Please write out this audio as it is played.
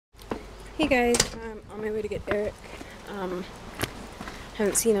Hey guys, I'm on my way to get Eric.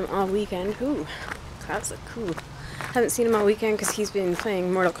 Haven't seen him all weekend. Ooh, clouds look cool. Haven't seen him all weekend because he's been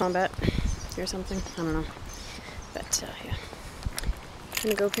playing Mortal Kombat or something. I don't know. But yeah, I'm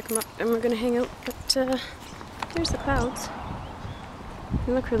gonna go pick him up and we're gonna hang out. But there's the clouds.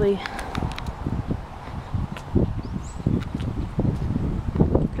 They look really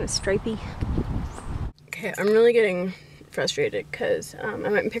kind of stripy. Okay, I'm really getting frustrated because I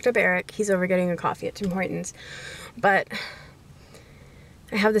went and picked up Eric. He's over getting a coffee at Tim Hortons, but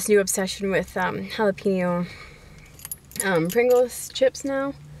I have this new obsession with jalapeno Pringles chips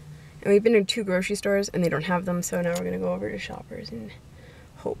now, and we've been to 2 grocery stores and they don't have them, so now we're gonna go over to Shoppers and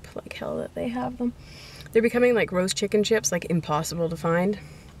hope like hell that they have them. They're becoming like roast chicken chips, like impossible to find,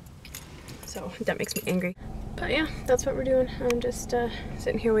 so that makes me angry. But yeah, that's what we're doing. I'm just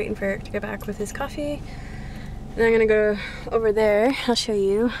sitting here waiting for Eric to get back with his coffee. And I'm gonna go over there. I'll show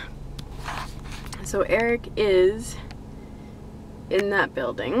you. So Eric is in that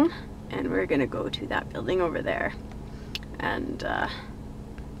building, and we're gonna go to that building over there and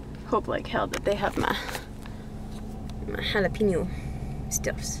hope like hell that they have my jalapeno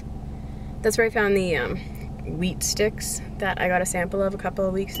stuffs. That's where I found the wheat sticks that I got a sample of a couple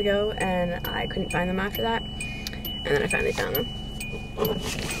of weeks ago, and I couldn't find them after that. And then I finally found them.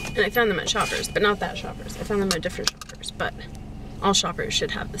 And I found them at Shoppers, but not that Shoppers. I found them at different Shoppers, but all Shoppers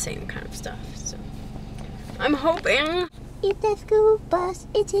should have the same kind of stuff, so I'm hoping. It's a school bus,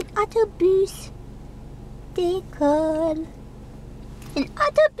 it's an autobus. They call. An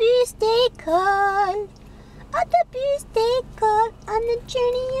autobus they call. Autobus they call on the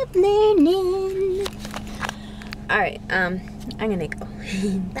journey of learning. Alright, I'm gonna go.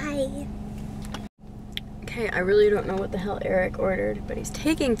 Bye. Okay, I really don't know what the hell Eric ordered, but he's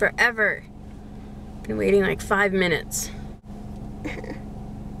taking forever. Been waiting like 5 minutes.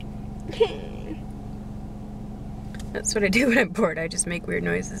 That's what I do when I'm bored. I just make weird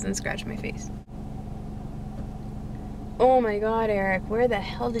noises and scratch my face. Oh my god, Eric, where the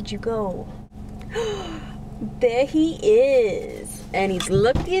hell did you go? There he is. And he's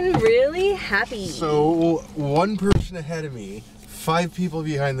looking really happy. So, 1 person ahead of me, 5 people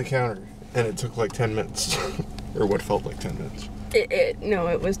behind the counter. And it took like 10 minutes. Or what felt like 10 minutes. No,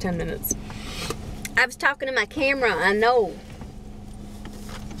 it was 10 minutes. I was talking to my camera, I know.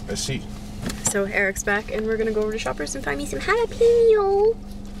 I see. So Eric's back and we're gonna go over to Shoppers and find me some jalapeno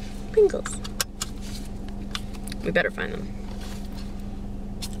Pringles. We better find them.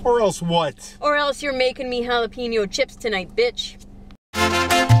 Or else what? Or else you're making me jalapeno chips tonight, bitch.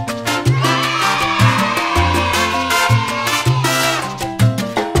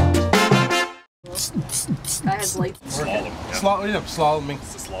 That has like Slaloming.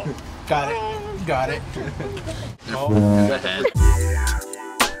 It's a slalom. Got it. Got it. The head.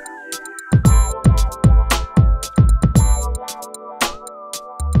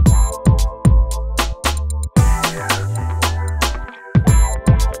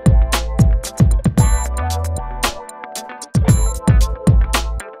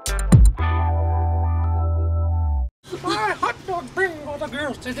 My hot dog bring all the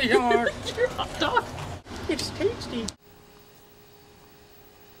girls to the yard. Your hot dog. It's tasty.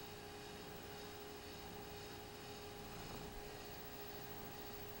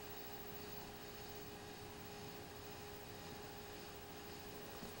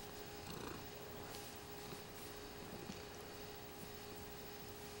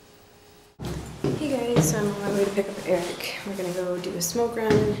 Hey guys, I'm on my way to pick up Eric. We're gonna go do a smoke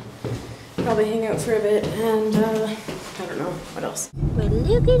run, probably hang out for a bit, and I don't know, what else? Well,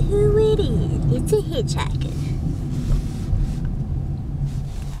 look at who it is. It's a hitchhiker.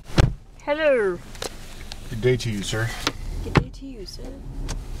 Hello. Good day to you, sir. Good day to you, sir.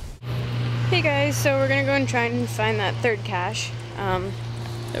 Hey guys, so we're gonna go and try and find that 3rd cache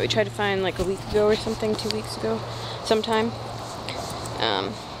that we tried to find like a week ago or something, 2 weeks ago, sometime.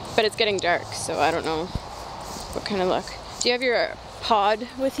 But it's getting dark, so I don't know what kind of luck. Do you have your pod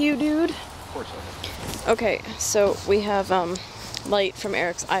with you, dude? Of course I have. Okay, so we have light from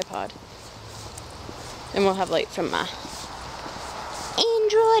Eric's iPod. And we'll have light from my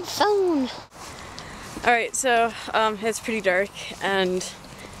Android phone. Alright, so it's pretty dark, and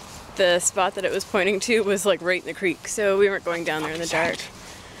the spot that it was pointing to was like right in the creek, so we weren't going down there in the dark.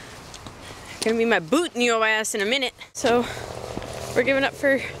 Gonna be my boot in your ass in a minute. So we're giving up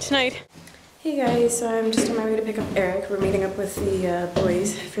for tonight. Hey guys, so I'm just on my way to pick up Eric. We're meeting up with the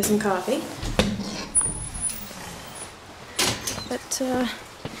boys for some coffee. But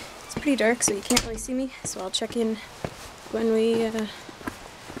it's pretty dark, so you can't really see me, so I'll check in when we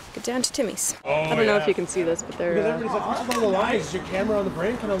get Get down to Timmy's. Oh, I don't know if you can see this, but they're. Because everybody's like, what's along the lines? Is your camera on the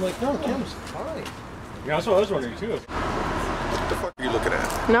brink? And I'm like, no, the camera's fine. Yeah, that's what I was wondering too. What the fuck are you looking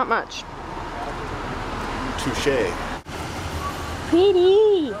at? Not much. Touche.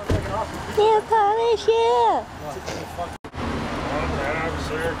 Pretty. Nail polish, yeah.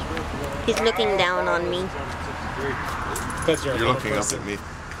 He's looking down on me. You're looking up at me.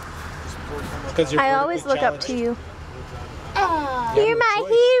 I always look up to you. You're my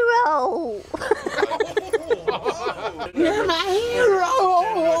hero. You're my hero.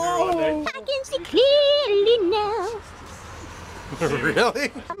 I can see clearly now.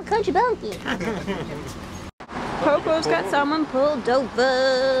 Really? I'm a country bumpkin. Coco's got someone pulled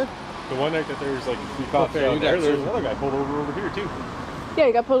over. The one night that there was like 3 cops out there was another guy pulled over here too. Yeah,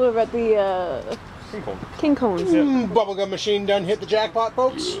 he got pulled over at the King Cones. Bubblegum machine done hit the jackpot,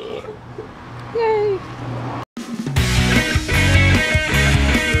 folks. Yay!